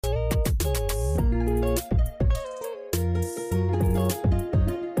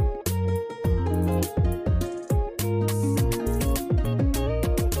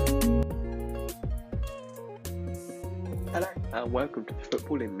and welcome to the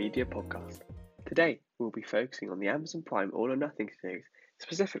Football in Media podcast. Today, we'll be focusing on the Amazon Prime All or Nothing series,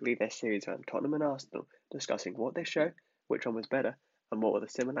 specifically their series around Tottenham and Arsenal, discussing what they show, which one was better, and what were the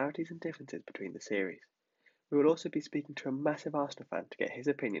similarities and differences between the series. We will also be speaking to a massive Arsenal fan to get his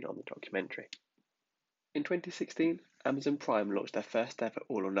opinion on the documentary. In 2016, Amazon Prime launched their first ever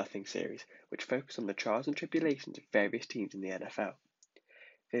All or Nothing series, which focused on the trials and tribulations of various teams in the NFL.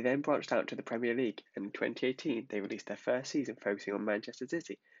 They then branched out to the Premier League, and in 2018 they released their first season focusing on Manchester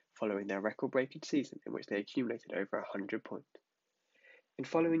City, following their record-breaking season in which they accumulated over 100 points. In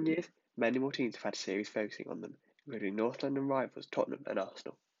following years, many more teams have had series focusing on them, including North London rivals Tottenham and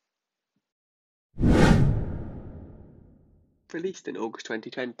Arsenal. Released in August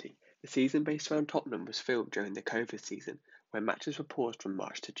 2020, the season based around Tottenham was filmed during the COVID season, where matches were paused from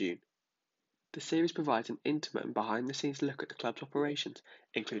March to June. The series provides an intimate and behind-the-scenes look at the club's operations,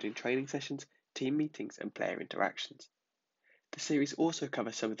 including training sessions, team meetings and player interactions. The series also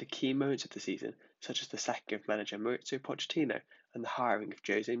covers some of the key moments of the season, such as the sacking of manager Mauricio Pochettino and the hiring of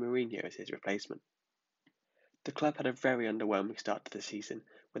Jose Mourinho as his replacement. The club had a very underwhelming start to the season,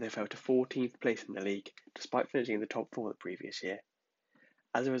 where they fell to 14th place in the league, despite finishing in the top 4 the previous year.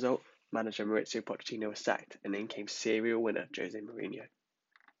 As a result, manager Mauricio Pochettino was sacked, and in came serial winner Jose Mourinho.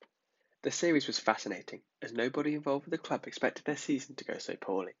 The series was fascinating, as nobody involved with the club expected their season to go so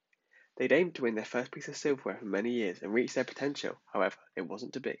poorly. They'd aimed to win their first piece of silverware for many years and reach their potential, however, it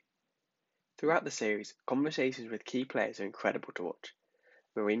wasn't to be. Throughout the series, conversations with key players are incredible to watch.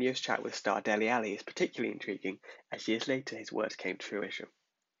 Mourinho's chat with star Dele Alli is particularly intriguing, as years later his words came to fruition.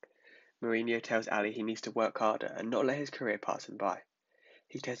 Mourinho tells Alli he needs to work harder and not let his career pass him by.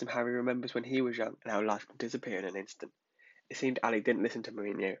 He tells him how he remembers when he was young and how life can disappear in an instant. It seemed Ali didn't listen to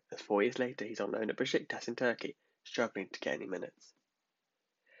Mourinho, as 4 years later he's on loan at Besiktas in Turkey, struggling to get any minutes.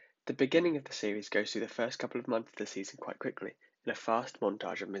 The beginning of the series goes through the first couple of months of the season quite quickly, in a fast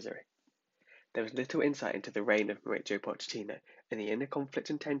montage of misery. There is little insight into the reign of Mauricio Pochettino and the inner conflicts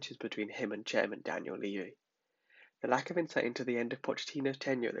and tensions between him and chairman Daniel Levy. The lack of insight into the end of Pochettino's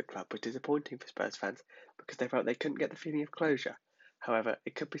tenure at the club was disappointing for Spurs fans because they felt they couldn't get the feeling of closure. However,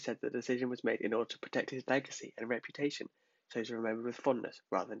 it could be said that the decision was made in order to protect his legacy and reputation, so he's remembered with fondness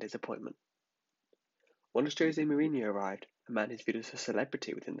rather than disappointment. Once Jose Mourinho arrived, a man who's viewed as a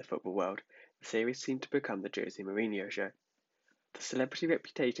celebrity within the football world, the series seemed to become the Jose Mourinho show. The celebrity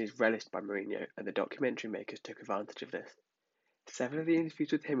reputation is relished by Mourinho, and the documentary makers took advantage of this. Several of the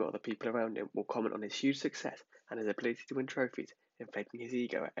interviews with him or the people around him will comment on his huge success and his ability to win trophies, inflating his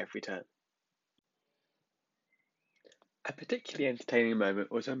ego at every turn. A particularly entertaining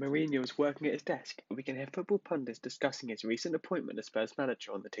moment was when Mourinho was working at his desk, and we can hear football pundits discussing his recent appointment as Spurs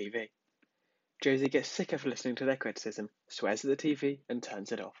manager on the TV. Jose gets sick of listening to their criticism, swears at the TV, and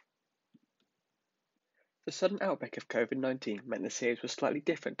turns it off. The sudden outbreak of COVID-19 meant the series was slightly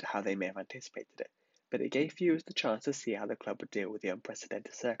different to how they may have anticipated it, but it gave viewers the chance to see how the club would deal with the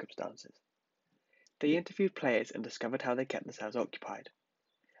unprecedented circumstances. They interviewed players and discovered how they kept themselves occupied.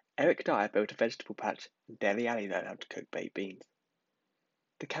 Eric Dyer built a vegetable patch, and Dele Alli learned how to cook baked beans.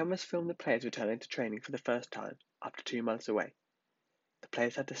 The cameras filmed the players returning to training for the first time, up to 2 months away. The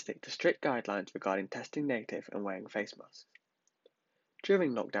players had to stick to strict guidelines regarding testing negative and wearing face masks.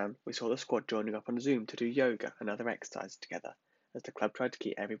 During lockdown, we saw the squad joining up on Zoom to do yoga and other exercises together, as the club tried to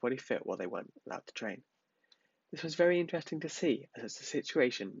keep everybody fit while they weren't allowed to train. This was very interesting to see, as it's a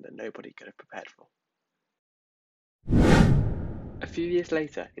situation that nobody could have prepared for. A few years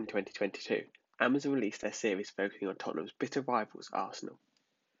later, in 2022, Amazon released their series focusing on Tottenham's bitter rivals Arsenal.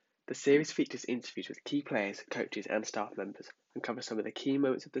 The series features interviews with key players, coaches and staff members, and covers some of the key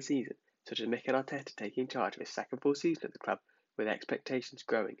moments of the season, such as Mikel Arteta taking charge of his second full season at the club, with expectations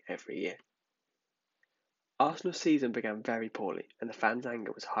growing every year. Arsenal's season began very poorly, and the fans'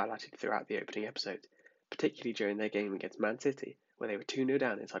 anger was highlighted throughout the opening episodes, particularly during their game against Man City, where they were 2-0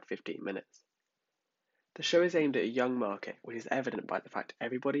 down inside 15 minutes. The show is aimed at a young market, which is evident by the fact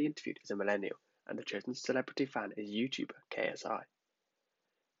everybody interviewed is a millennial, and the chosen celebrity fan is YouTuber KSI.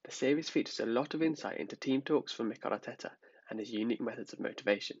 The series features a lot of insight into team talks from Mikel Arteta and his unique methods of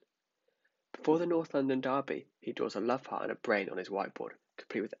motivation. Before the North London derby, he draws a love heart and a brain on his whiteboard,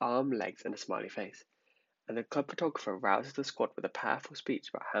 complete with arm, legs and a smiley face, and the club photographer rouses the squad with a powerful speech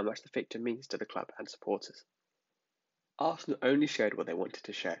about how much the fixture means to the club and supporters. Arsenal only showed what they wanted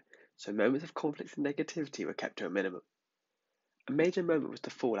to show, so moments of conflict and negativity were kept to a minimum. A major moment was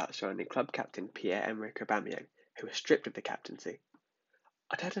the fallout surrounding club captain Pierre-Emerick Aubameyang, who was stripped of the captaincy.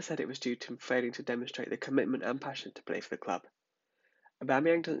 Arteta said it was due to him failing to demonstrate the commitment and passion to play for the club.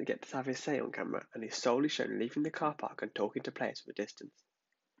 Aubameyang doesn't get to have his say on camera, and is solely shown leaving the car park and talking to players from a distance.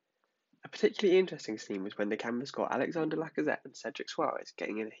 A particularly interesting scene was when the cameras caught Alexander Lacazette and Cedric Suarez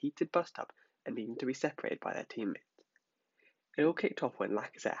getting in a heated bust-up and needing to be separated by their teammates. It all kicked off when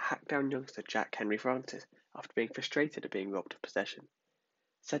Lacazette hacked down youngster Jack Henry Francis after being frustrated at being robbed of possession.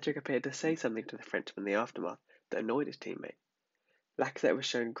 Cedric appeared to say something to the Frenchman in the aftermath that annoyed his teammate. Lacazette was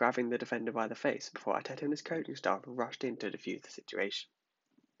shown grabbing the defender by the face before Arteta and his coaching staff rushed in to defuse the situation.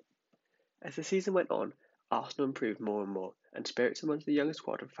 As the season went on, Arsenal improved more and more, and spirits amongst the younger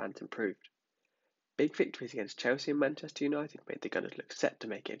squad and fans improved. Big victories against Chelsea and Manchester United made the Gunners look set to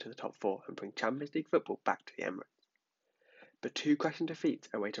make it into the top four and bring Champions League football back to the Emirates. But two crushing defeats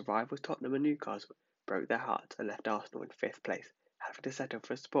away to rivals Tottenham and Newcastle broke their hearts and left Arsenal in 5th place, having to settle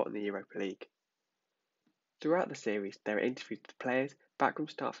for a spot in the Europa League. Throughout the series, there are interviews with players, backroom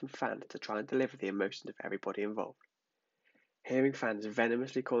staff and fans to try and deliver the emotions of everybody involved. Hearing fans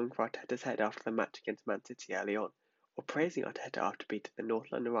venomously calling for Arteta's head after the match against Man City early on, or praising Arteta after beating the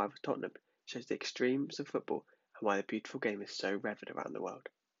North London rivals Tottenham, shows the extremes of football and why the beautiful game is so revered around the world.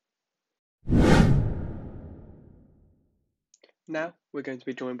 Now, we're going to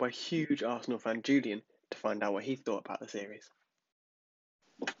be joined by huge Arsenal fan Julian to find out what he thought about the series.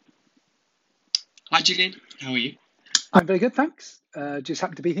 Hi Julian, how are you? I'm very good, thanks. Just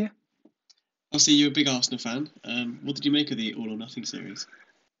happy to be here. Obviously, you're a big Arsenal fan. What did you make of the All or Nothing series?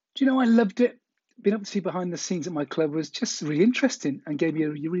 Do you know, I loved it. Being able to see behind the scenes at my club was just really interesting and gave me a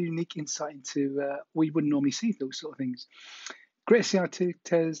really unique insight into what you wouldn't normally see, those sort of things. It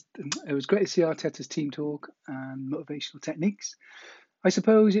was great to see Arteta's team talk and motivational techniques. I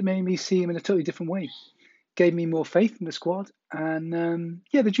suppose it made me see him in a totally different way. Gave me more faith in the squad and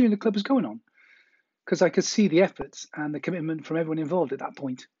the journey the club was going on. Because I could see the efforts and the commitment from everyone involved at that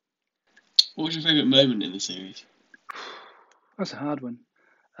point. What was your favourite moment in the series? That's a hard one.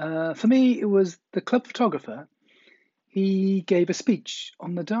 For me, it was the club photographer. He gave a speech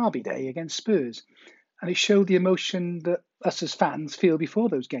on the derby day against Spurs, and it showed the emotion that us as fans feel before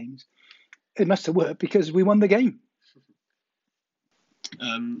those games. It must have worked because we won the game.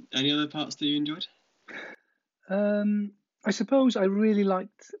 Any other parts that you enjoyed? I suppose I really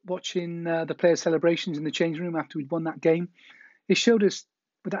liked watching the players' celebrations in the changing room after we'd won that game. It showed us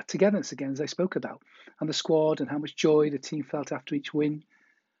with that togetherness again, as I spoke about, and the squad and how much joy the team felt after each win.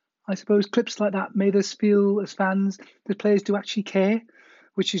 I suppose clips like that made us feel as fans that players do actually care,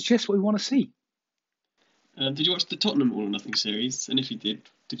 which is just what we want to see. Did you watch the Tottenham All or Nothing series? And if you did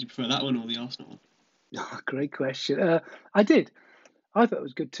you prefer that one or the Arsenal one? Oh, great question. I did. I thought it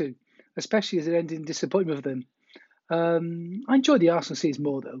was good too, especially as it ended in disappointment for them. I enjoyed the Arsenal series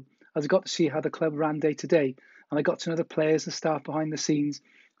more though, as I got to see how the club ran day to day, and I got to know the players and staff behind the scenes.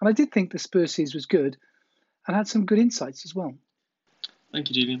 And I did think the Spurs series was good and had some good insights as well. Thank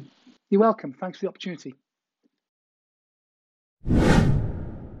you, Julian. You're welcome. Thanks for the opportunity.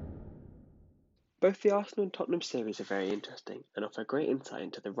 Both the Arsenal and Tottenham series are very interesting and offer great insight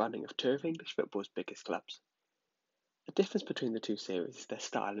into the running of two of English football's biggest clubs. The difference between the two series is their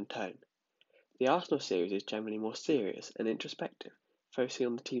style and tone. The Arsenal series is generally more serious and introspective, focusing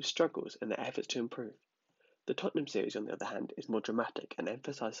on the team's struggles and their efforts to improve. The Tottenham series, on the other hand, is more dramatic and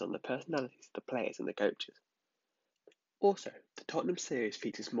emphasises on the personalities of the players and the coaches. Also, the Tottenham series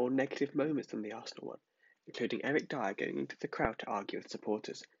features more negative moments than the Arsenal one, including Eric Dyer going into the crowd to argue with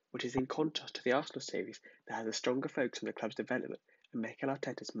supporters, which is in contrast to the Arsenal series that has a stronger focus on the club's development and Mikel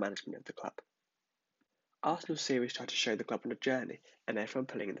Arteta's management of the club. Arsenal's series tried to show the club on a journey and everyone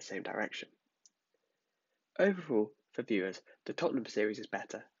pulling in the same direction. Overall, for viewers, the Tottenham series is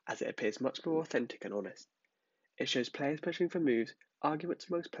better, as it appears much more authentic and honest. It shows players pushing for moves, arguments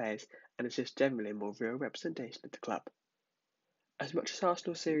amongst players, and is just generally a more real representation of the club. As much as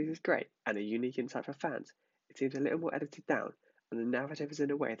Arsenal's series is great and a unique insight for fans, it seems a little more edited down, and the narrative is in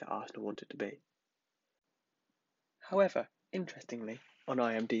a way that Arsenal want it to be. However, interestingly, on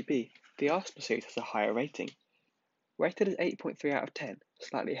IMDb, the Arsenal series has a higher rating. Rated as 8.3 out of 10,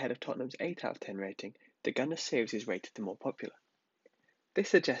 slightly ahead of Tottenham's 8 out of 10 rating, the Gunners series is rated the more popular. This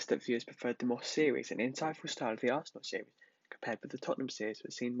suggests that viewers preferred the more serious and insightful style of the Arsenal series, compared with the Tottenham series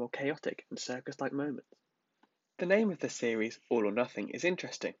which seemed more chaotic and circus-like moments. The name of the series, All or Nothing, is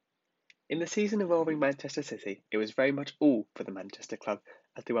interesting. In the season involving Manchester City, it was very much all for the Manchester club,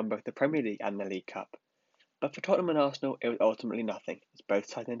 as they won both the Premier League and the League Cup. But for Tottenham and Arsenal, it was ultimately nothing, as both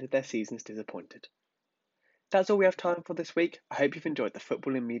sides ended their seasons disappointed. That's all we have time for this week. I hope you've enjoyed the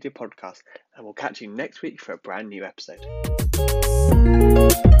Football in Media podcast, and we'll catch you next week for a brand new episode.